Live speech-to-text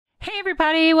Hey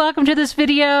everybody, welcome to this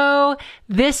video.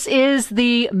 This is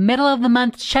the middle of the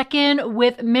month check-in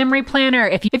with Memory Planner.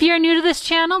 If you're new to this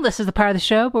channel, this is the part of the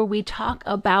show where we talk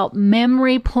about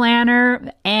Memory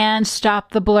Planner and stop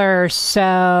the blur.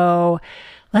 So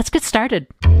let's get started.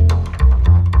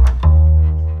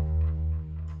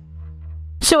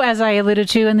 So as I alluded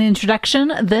to in the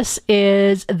introduction, this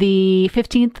is the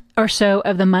 15th or so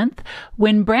of the month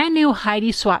when brand new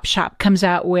Heidi Swapp shop comes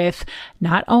out with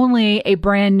not only a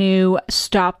brand new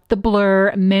Stop the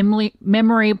Blur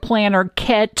Memory Planner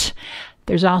kit,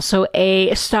 there's also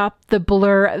a Stop the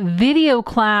Blur video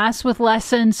class with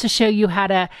lessons to show you how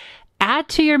to add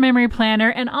to your memory planner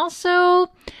and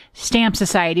also Stamp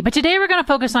Society. But today we're going to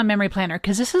focus on Memory Planner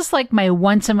because this is like my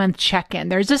once a month check-in.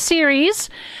 There's a series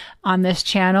on this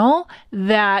channel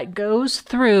that goes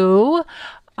through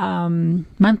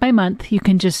month by month. You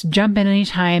can just jump in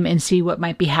anytime and see what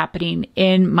might be happening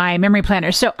in my memory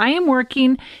planner. So I am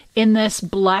working in this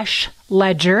blush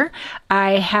ledger.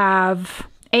 I have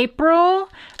April.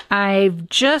 I've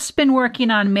just been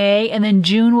working on May, and then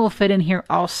June will fit in here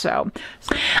also.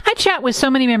 I chat with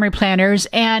so many memory planners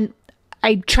and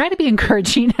I try to be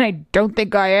encouraging, and I don't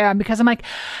think I am, because I'm like,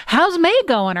 how's May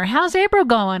going? Or how's April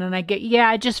going? And I get, yeah,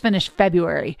 I just finished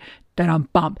February. Then I'm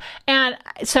bump. And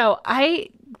so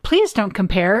please don't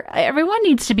compare. Everyone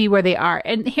needs to be where they are.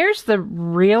 And here's the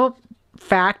real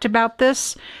fact about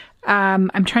this.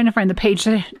 I'm trying to find the page,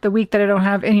 the week that I don't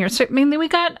have in here. So, I mean, we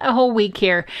got a whole week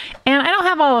here, and I don't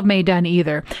have all of May done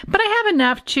either, but I have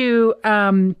enough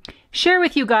to, share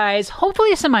with you guys,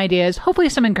 hopefully some ideas, hopefully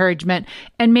some encouragement,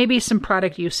 and maybe some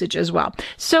product usage as well.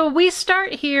 So we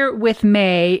start here with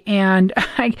May, and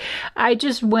I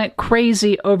just went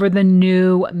crazy over the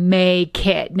new May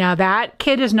kit. Now that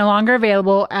kit is no longer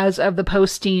available as of the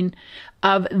posting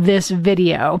of this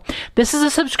video. This is a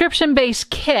subscription-based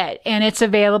kit, and it's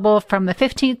available from the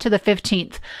 15th to the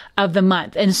 15th of the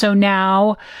month. And so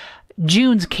now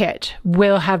June's kit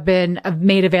will have been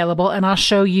made available, and I'll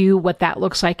show you what that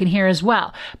looks like in here as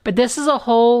well. But this is a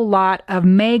whole lot of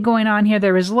May going on here.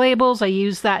 There is labels. I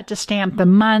use that to stamp the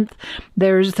month.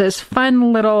 There's this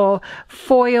fun little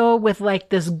foil with like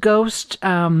this ghost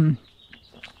kind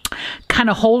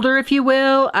of holder, if you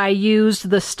will. I used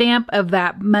the stamp of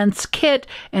that month's kit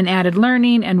and added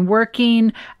learning and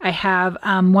working. I have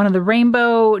one of the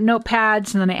rainbow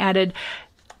notepads, and then I added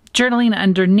journaling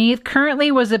underneath.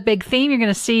 Currently was a big theme. You're going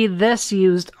to see this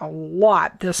used a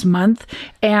lot this month.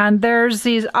 And there's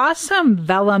these awesome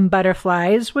vellum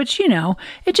butterflies, which, you know,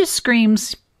 it just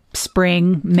screams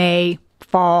spring, May,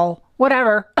 fall,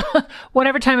 whatever,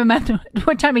 whatever time of month,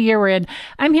 what time of year we're in.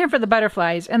 I'm here for the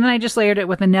butterflies. And then I just layered it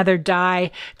with another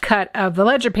die cut of the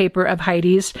ledger paper of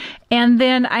Heidi's. And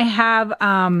then I have,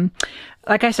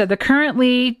 like I said, the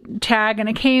currently tag, and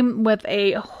it came with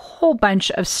a whole bunch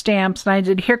of stamps. And I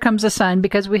did Here Comes the Sun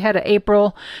because we had an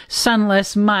April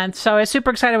sunless month. So I was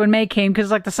super excited when May came because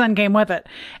like the sun came with it.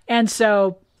 And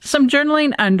so some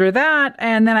journaling under that.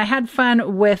 And then I had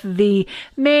fun with the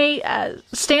May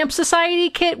Stamp Society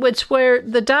kit, where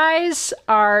the dies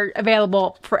are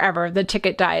available forever, the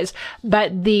ticket dies,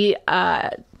 but the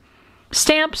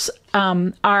stamps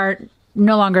are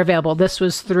no longer available. This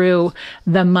was through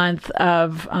the month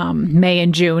of May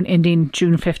and June, ending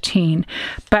June 15.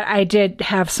 But I did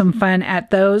have some fun at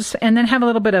those, and then have a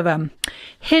little bit of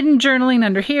hidden journaling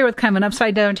under here with kind of an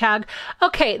upside down tag.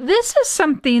 Okay, this is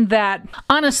something that,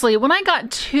 honestly, when I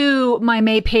got to my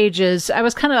May pages, I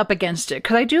was kind of up against it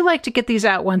because I do like to get these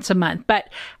out once a month, but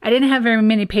I didn't have very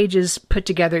many pages put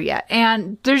together yet.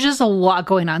 And there's just a lot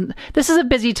going on. This is a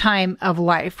busy time of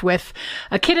life with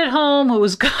a kid at home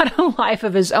who's got a life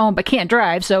of his own but can't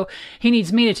drive, so he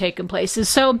needs me to take him places.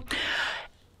 So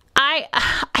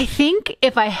I think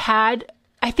if I had,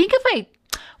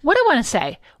 what do I want to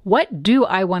say? What do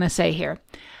I want to say here?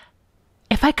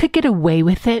 If I could get away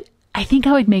with it, I think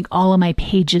I would make all of my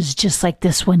pages just like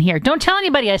this one here. Don't tell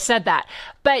anybody I said that.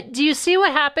 But do you see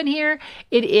what happened here?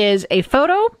 It is a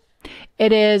photo.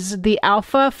 It is the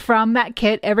alpha from that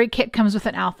kit. Every kit comes with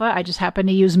an alpha. I just happen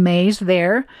to use May's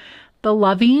there. The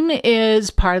loving is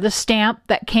part of the stamp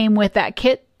that came with that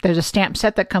kit. There's a stamp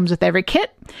set that comes with every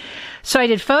kit. So I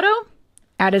did photo,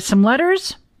 added some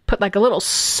letters, put like a little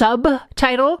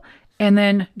subtitle, and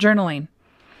then journaling.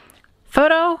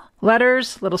 Photo,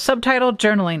 letters, little subtitle,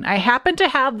 journaling. I happen to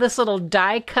have this little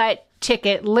die cut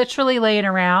ticket literally laying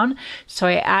around, so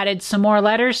I added some more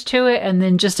letters to it, and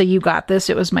then just a "you got this."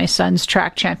 It was my son's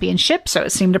track championship, so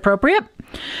it seemed appropriate.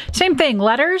 Same thing,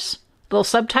 letters, little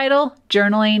subtitle,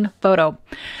 journaling, photo.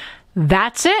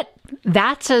 That's it.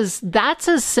 That's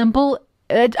as simple.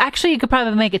 Actually, you could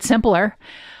probably make it simpler.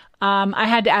 I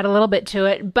had to add a little bit to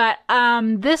it, but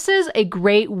this is a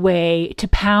great way to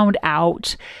pound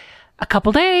out a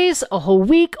couple days, a whole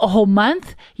week, a whole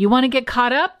month. You want to get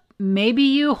caught up? Maybe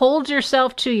you hold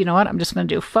yourself to, you know what, I'm just going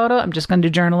to do a photo, I'm just going to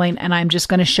do journaling, and I'm just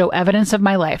going to show evidence of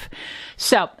my life.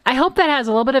 So I hope that has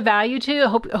a little bit of value to you. I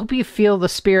hope you feel the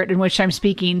spirit in which I'm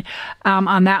speaking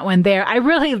on that one there. I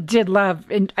really did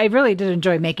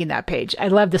enjoy making that page. I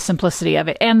love the simplicity of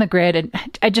it and the grid, and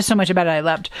I just so much about it I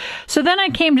loved. So then I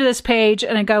came to this page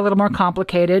and it got a little more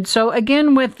complicated. So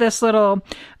again, with this little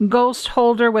ghost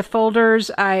holder with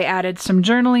folders, I added some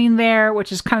journaling there,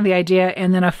 which is kind of the idea,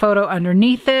 and then a photo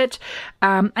underneath it.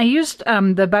 I used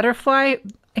the butterfly.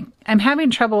 I'm having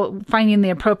trouble finding the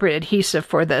appropriate adhesive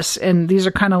for this, and these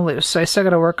are kind of loose, so I still got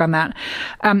to work on that.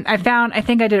 I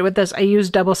think I did it with this. I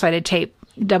used double-sided tape,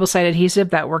 double-sided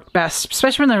adhesive. That worked best,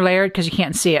 especially when they're layered because you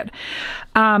can't see it.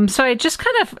 So I just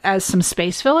kind of, as some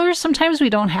space fillers, sometimes we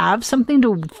don't have something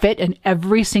to fit in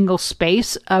every single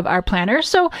space of our planner,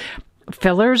 so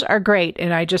fillers are great,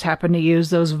 and I just happen to use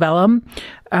those vellum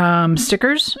vellum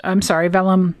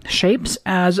shapes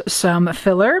as some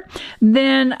filler.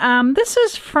 Then this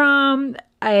is from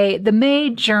the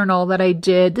May journal that I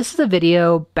did. This is a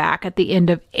video back at the end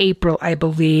of April, I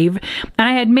believe. And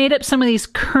I had made up some of these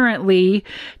currently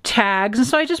tags. And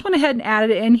so I just went ahead and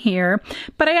added it in here.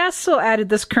 But I also added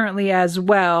this currently as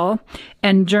well.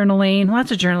 And journaling,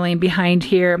 lots of journaling behind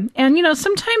here. And, you know,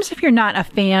 sometimes if you're not a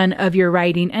fan of your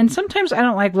writing, and sometimes I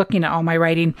don't like looking at all my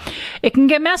writing, it can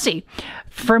get messy.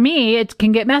 For me, it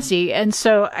can get messy. And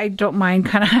so I don't mind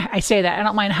I say that, I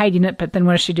don't mind hiding it, but then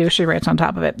what does she do? She writes on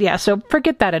top of it. Yeah, so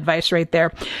forget that advice right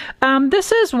there.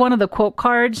 This is one of the quote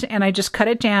cards, and I just cut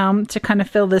it down to kind of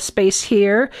fill this space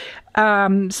here.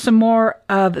 Some more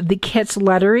of the kit's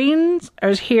lettering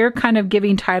is here, kind of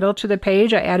giving title to the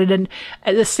page. I added in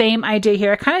the same idea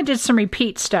here. I kind of did some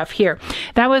repeat stuff here.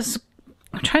 I'm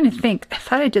trying to think. I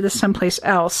thought I did this someplace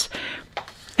else.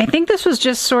 I think this was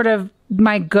just sort of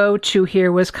my go-to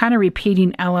here, was kind of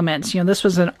repeating elements. You know, this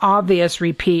was an obvious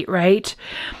repeat, right?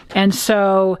 And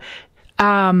so,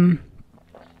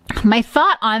 my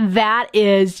thought on that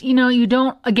is, you know, you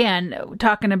don't have to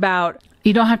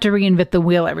reinvent the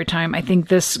wheel every time. I think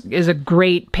this is a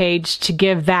great page to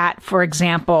give that, for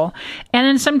example. And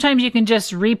then sometimes you can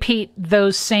just repeat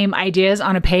those same ideas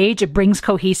on a page. It brings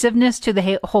cohesiveness to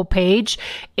the whole page.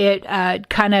 It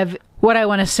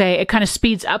it kind of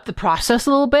speeds up the process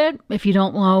a little bit. If you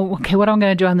don't know, okay, what I'm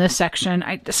going to do on this section.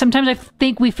 Sometimes I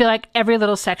think we feel like every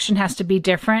little section has to be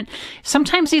different.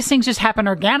 Sometimes these things just happen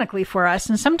organically for us,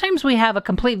 and sometimes we have a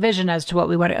complete vision as to what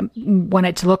we want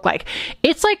it to look like.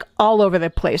 It's like all over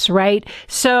the place, right?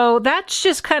 So that's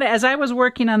just kind of, as I was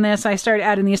working on this, I started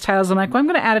adding these titles. I'm like, well, I'm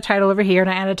going to add a title over here,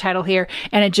 and I add a title here,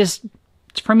 and it just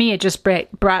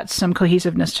brought some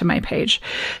cohesiveness to my page.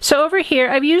 So over here,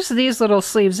 I've used these little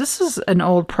sleeves. This is an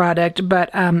old product, but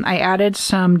I added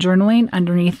some journaling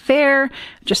underneath there,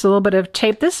 just a little bit of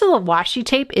tape. This little washi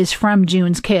tape is from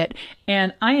June's kit,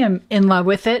 and I am in love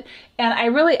with it. And I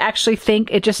really actually think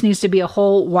it just needs to be a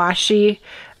whole washi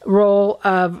roll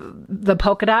of the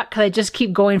polka dot, because I just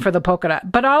keep going for the polka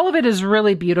dot, but all of it is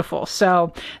really beautiful.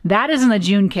 So that is in the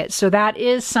June kit. So that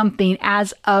is something,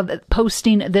 as of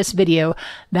posting this video,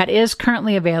 that is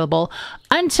currently available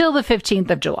until the 15th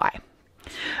of July.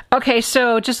 Okay,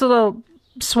 so just a little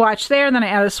swatch there, and then I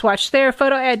added a swatch there.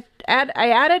 I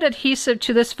added adhesive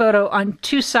to this photo on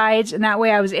two sides, and that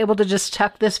way I was able to just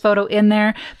tuck this photo in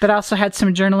there, but also had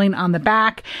some journaling on the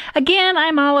back. Again,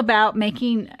 I'm all about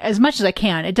making as much as I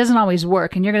can. It doesn't always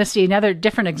work, and you're going to see another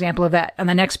different example of that on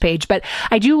the next page, but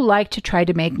I do like to try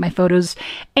to make my photos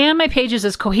and my pages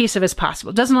as cohesive as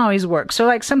possible. It doesn't always work. So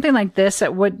like something like this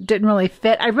that didn't really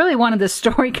fit. I really wanted this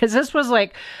story because this was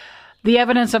like the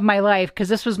evidence of my life, because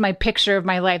this was my picture of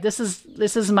my life. This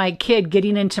is my kid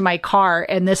getting into my car,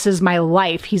 and this is my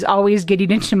life. He's always getting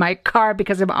into my car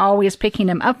because I'm always picking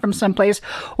him up from someplace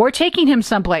or taking him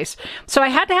someplace. So I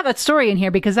had to have that story in here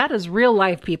because that is real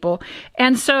life, people.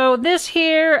 And so this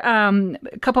here, a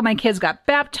couple of my kids got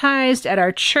baptized at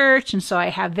our church, and so I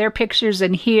have their pictures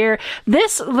in here.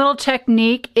 This little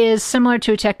technique is similar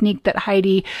to a technique that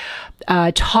Heidi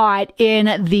taught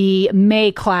in the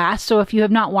May class. So if you have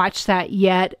not watched that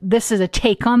yet, this is a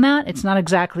take on that. It's not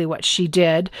exactly what she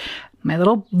did. My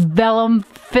little vellum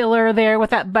filler there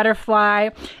with that butterfly.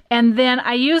 And then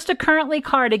I used a currently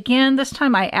card again. This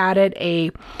time I added a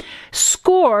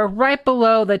score right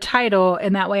below the title,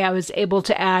 and that way I was able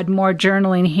to add more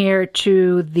journaling here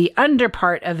to the under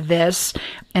part of this.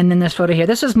 And then this photo here,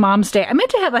 this is Mom's Day. I meant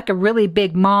to have like a really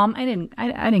big mom. I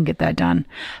didn't get that done.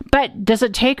 But does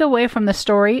it take away from the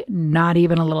story? Not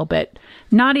even a little bit.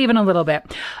 Not even a little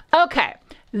bit. Okay.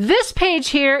 this page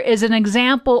here is an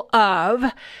example of,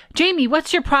 Jamie,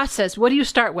 what's your process? What do you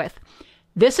start with?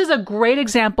 This is a great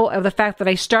example of the fact that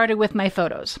I started with my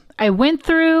photos. I went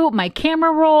through my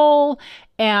camera roll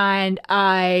and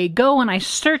I go and I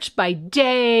search by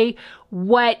day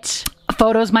what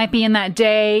photos might be in that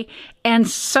day. And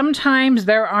sometimes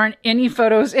there aren't any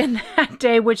photos in that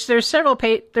day, which there's several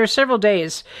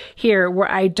days here where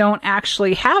I don't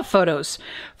actually have photos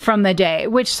from the day,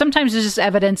 which sometimes is just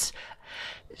evidence.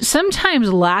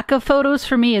 Sometimes lack of photos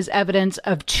for me is evidence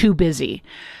of too busy,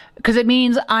 because it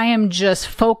means I am just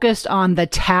focused on the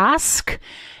task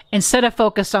instead of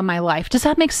focused on my life. Does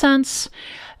that make sense?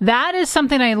 That is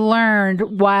something I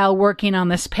learned while working on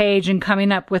this page and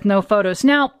coming up with no photos.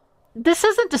 Now, this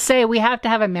isn't to say we have to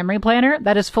have a memory planner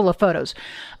that is full of photos.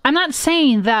 I'm not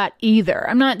saying that either.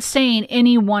 I'm not saying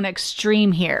any one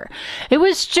extreme here. It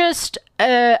was just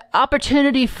an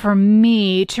opportunity for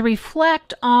me to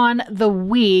reflect on the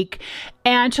week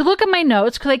and to look at my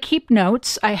notes, because I keep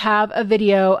notes. I have a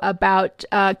video about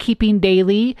keeping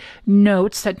daily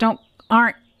notes that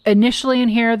aren't initially in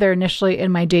here. They're initially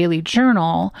in my daily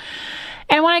journal.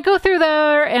 And when I go through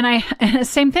there, and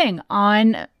same thing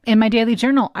in my daily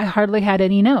journal, I hardly had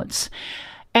any notes.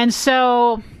 And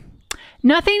so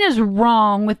nothing is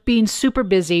wrong with being super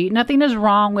busy. Nothing is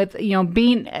wrong with,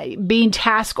 being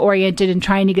task oriented and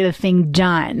trying to get a thing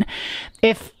done.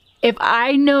 If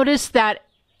I noticed that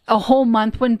a whole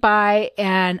month went by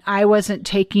and I wasn't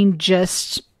taking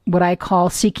just what I call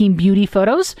seeking beauty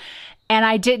photos, and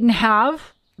I didn't have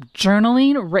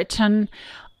journaling written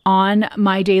on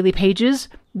my daily pages,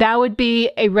 that would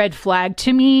be a red flag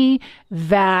to me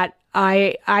that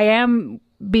I am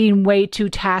being way too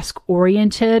task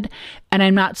oriented and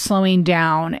I'm not slowing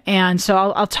down. And so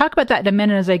I'll talk about that in a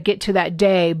minute as I get to that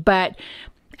day, but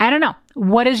I don't know.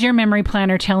 What is your memory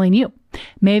planner telling you?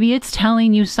 Maybe it's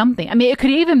telling you something. I mean, it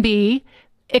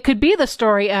could be the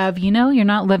story of, you're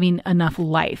not living enough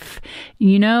life.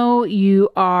 You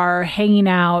are hanging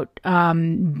out,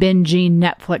 binging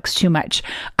Netflix too much.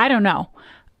 I don't know.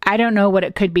 I don't know what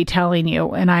it could be telling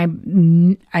you. And I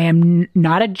am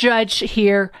not a judge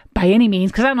here by any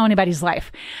means, because I don't know anybody's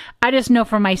life. I just know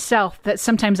for myself that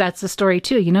sometimes that's the story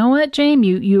too. You know what, James?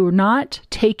 You're not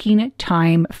taking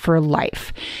time for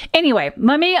life. Anyway,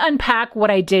 let me unpack what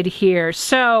I did here.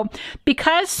 So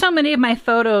because so many of my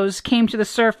photos came to the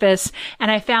surface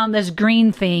and I found this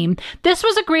green theme, this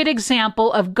was a great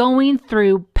example of going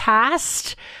through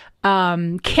past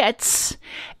kits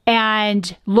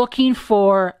and looking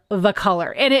for the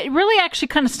color. And it really actually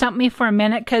kind of stumped me for a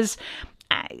minute, because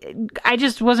I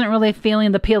just wasn't really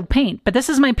feeling the peeled paint. But this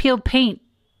is my peeled paint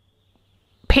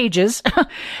pages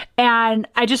and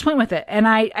I just went with it. And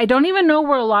I don't even know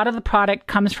where a lot of the product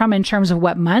comes from in terms of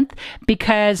what month,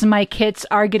 because my kits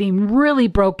are getting really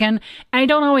broken and I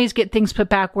don't always get things put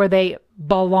back where they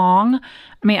belong.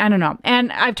 I mean, I don't know.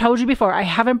 And I've told you before, I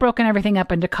haven't broken everything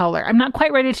up into color. I'm not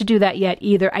quite ready to do that yet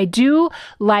either. I do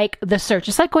like the search.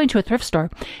 It's like going to a thrift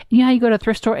store. You know how you go to a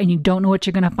thrift store and you don't know what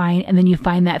you're going to find, and then you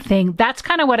find that thing? That's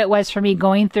kind of what it was for me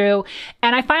going through.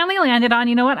 And I finally landed on,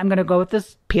 you know what? I'm going to go with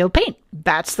this peeled paint.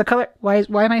 That's the color. Why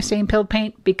am I saying peeled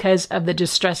paint? Because of the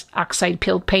Distress Oxide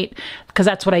peeled paint, because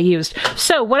that's what I used.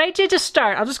 So what I did to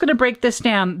start, I'm just going to break this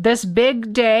down. This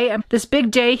big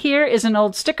day here is an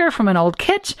old sticker from an old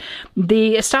kit.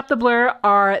 The Stop the Blur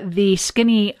are the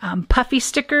skinny puffy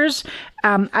stickers.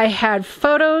 I had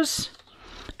photos.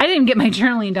 I didn't get my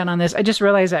journaling done on this. I just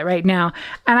realized that right now.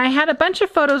 And I had a bunch of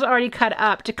photos already cut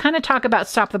up to kind of talk about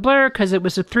Stop the Blur, because it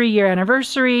was a 3-year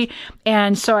anniversary.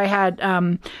 And so I had,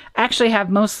 actually have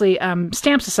mostly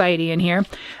Stamp Society in here,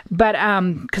 but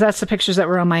because that's the pictures that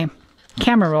were on my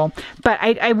camera roll. But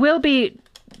I will be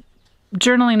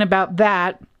journaling about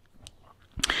that.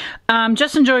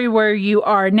 Just enjoy where you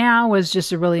are now was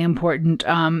just a really important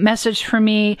message for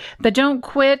me. The don't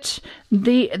quit,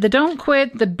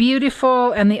 the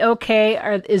beautiful, and the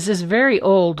okay is this very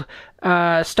old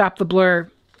Stop the Blur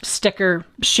sticker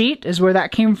sheet is where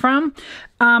that came from.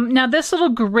 Now this little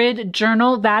grid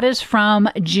journal, that is from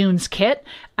June's kit.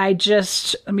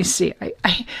 Let me see.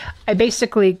 I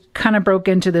basically kind of broke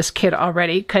into this kit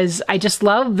already because I just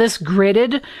love this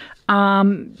gridded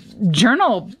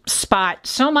journal spot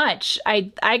so much.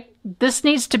 This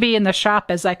needs to be in the shop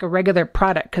as like a regular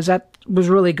product, because that was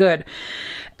really good.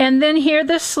 And then here,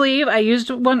 this sleeve, I used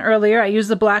one earlier. I used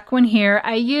the black one here.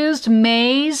 I used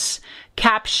May's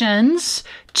captions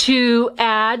to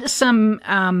add some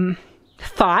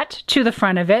thought to the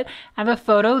front of it. I have a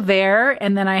photo there,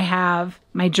 and then I have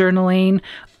my journaling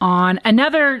on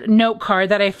another note card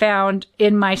that I found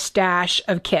in my stash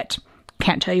of kit.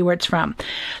 can't tell you where it's from.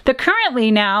 The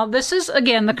currently now, this is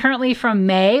again the currently from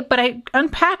May, but I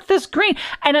unpacked this green.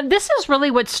 And this is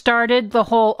really what started the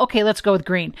whole, okay, let's go with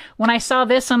green. When I saw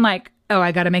this, I'm like, oh,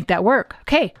 I got to make that work.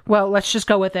 Okay, well, let's just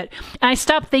go with it. And I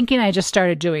stopped thinking, I just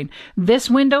started doing. This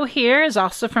window here is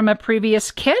also from a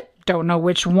previous kit. Don't know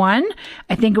which one.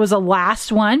 I think it was the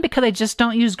last one because I just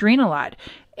don't use green a lot.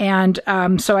 And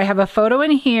so I have a photo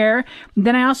in here.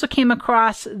 Then I also came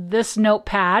across this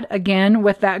notepad, again,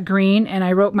 with that green, and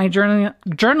I wrote my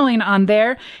journaling on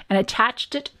there and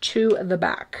attached it to the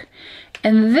back.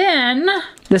 And then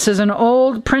this is an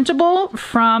old printable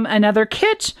from another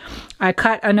kit. I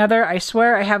cut another, I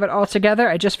swear I have it all together.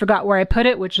 I just forgot where I put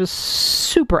it, which is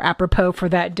super apropos for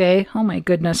that day. Oh my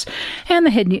goodness. And the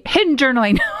hidden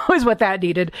journaling was what that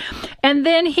needed. And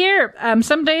then here,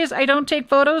 some days I don't take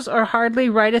photos or hardly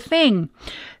write a thing.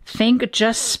 Think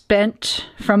just spent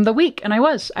from the week. And I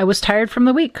was tired from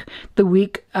the week.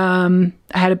 I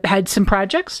had some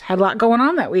projects, had a lot going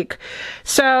on that week.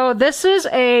 So this is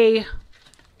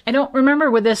I don't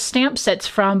remember where this stamp set's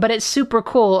from, but it's super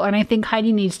cool. And I think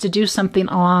Heidi needs to do something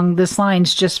along this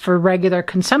lines just for regular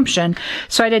consumption.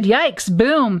 So I did, yikes,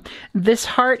 boom. This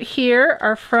heart here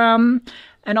are from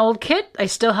an old kit. I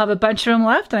still have a bunch of them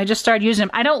left and I just started using them.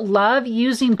 I don't love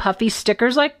using puffy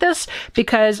stickers like this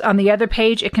because on the other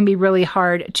page, it can be really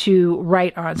hard to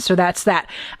write on. So that's that.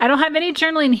 I don't have any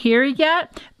journaling here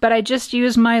yet, but I just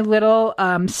use my little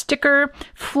sticker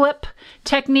flip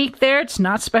technique there. It's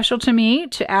not special to me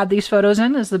to add these photos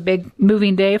in. This is the big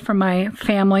moving day for my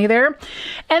family there.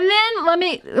 And then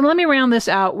let me round this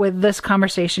out with this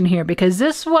conversation here because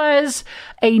this was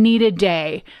a needed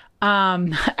day.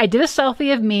 I did a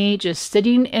selfie of me just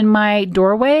sitting in my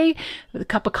doorway with a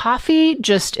cup of coffee,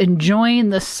 just enjoying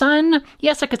the sun.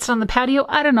 Yes, I could sit on the patio.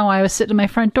 I don't know why I was sitting in my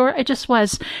front door. I just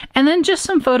was. And then just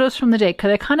some photos from the day because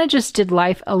I kind of just did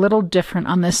life a little different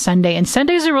on this Sunday. And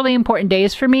Sundays are really important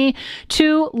days for me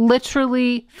to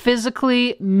literally,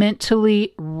 physically,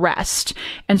 mentally rest.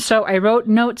 And so I wrote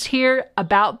notes here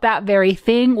about that very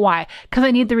thing. Why? Because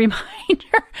I need the reminder.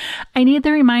 I need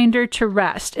the reminder to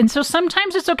rest. And so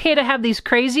sometimes it's okay to have these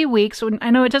crazy weeks. When I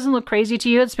know it doesn't look crazy to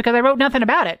you, it's because I wrote nothing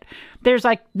about it. There's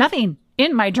like nothing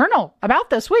in my journal about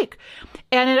this week.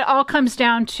 And it all comes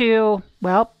down to,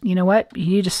 well, you know what? You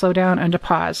need to slow down and to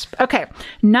pause. Okay,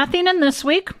 nothing in this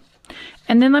week.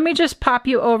 And then let me just pop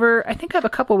you over. I think I have a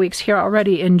couple weeks here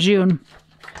already in June.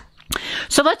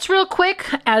 So let's real quick,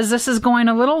 as this is going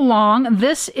a little long,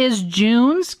 this is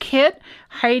June's kit.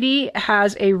 Heidi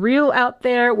has a reel out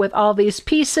there with all these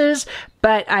pieces,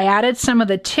 but I added some of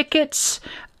the tickets.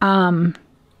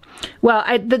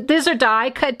 These are die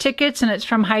cut tickets and it's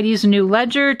from Heidi's new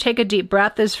ledger. Take a Deep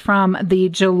Breath is from the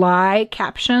July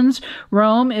captions.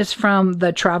 Rome is from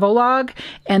the travel log.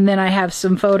 And then I have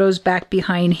some photos back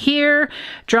behind here.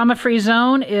 Drama Free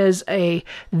Zone is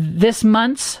this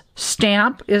month's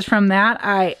stamp is from that.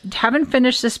 I haven't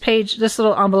finished this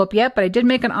little envelope yet, but I did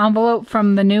make an envelope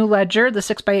from the new ledger, the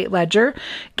 6x8 ledger.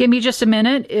 Give Me Just a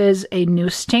Minute is a new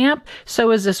stamp. So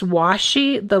is this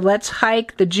washi, the Let's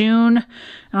Hike, the June.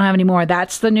 I don't have any more.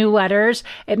 That's the new letters.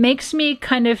 It makes me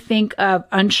kind of think of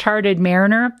Uncharted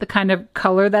Mariner, the kind of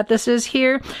color that this is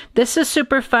here. This is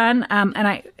super fun.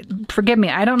 And forgive me,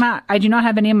 I do not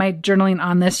have any of my journaling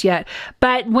on this yet.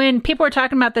 But when people were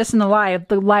talking about this in the live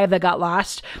that got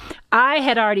lost, I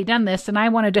had already done this and I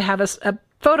wanted to have a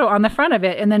photo on the front of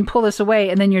it and then pull this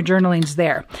away and then your journaling's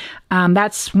there.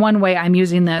 That's one way I'm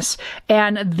using this.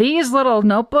 And these little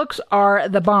notebooks are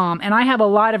the bomb. And I have a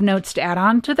lot of notes to add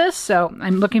on to this. So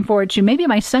I'm looking forward to maybe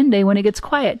my Sunday when it gets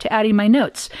quiet to adding my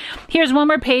notes. Here's one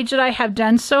more page that I have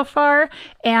done so far.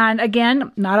 And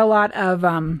again, not a lot of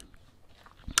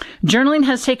journaling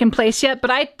has taken place yet, but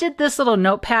I did this little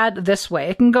notepad this way.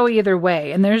 It can go either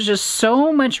way. And there's just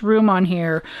so much room on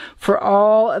here for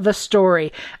all the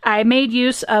story. I made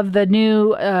use of the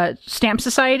new Stamp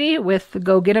Society with the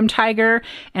Go Get 'em Tiger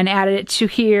and added it to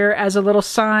here as a little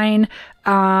sign.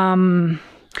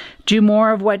 Do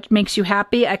more of what makes you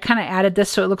happy. I kind of added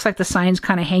this so it looks like the sign's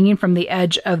kind of hanging from the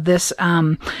edge of this.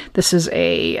 This is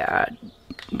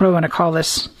what do I want to call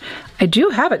this? I do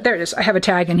have it. There it is. I have a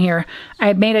tag in here.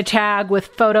 I made a tag with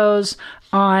photos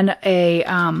on a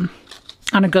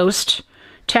ghost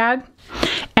tag.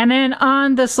 And then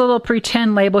on this little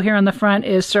pretend label here on the front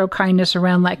is Throw Kindness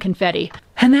Around Like Confetti.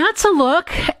 And that's a look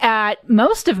at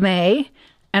most of May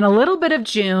and a little bit of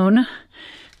June.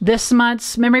 This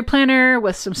month's memory planner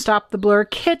with some Stop the Blur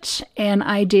kit and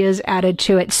ideas added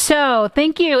to it. So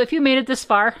thank you. If you made it this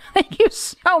far, thank you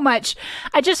so much.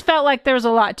 I just felt like there was a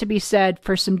lot to be said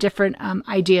for some different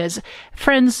ideas.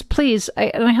 Friends, please,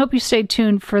 I hope you stay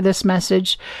tuned for this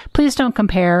message. Please don't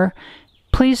compare.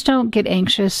 please don't get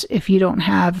anxious if you don't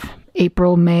have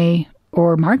April, May,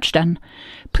 or March done.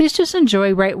 Please just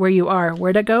enjoy right where you are.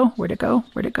 Where'd it go? Where'd it go?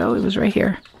 Where'd it go? It was right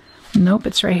here. Nope,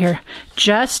 it's right here.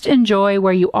 Just enjoy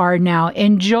where you are now.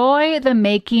 Enjoy the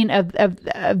making of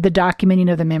the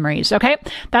documenting of the memories. Okay,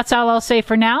 that's all I'll say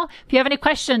for now. If you have any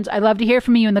questions, I'd love to hear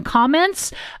from you in the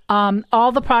comments.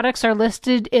 All the products are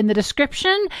listed in the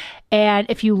description. And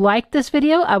if you like this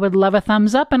video, I would love a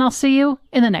thumbs up, and I'll see you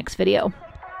in the next video.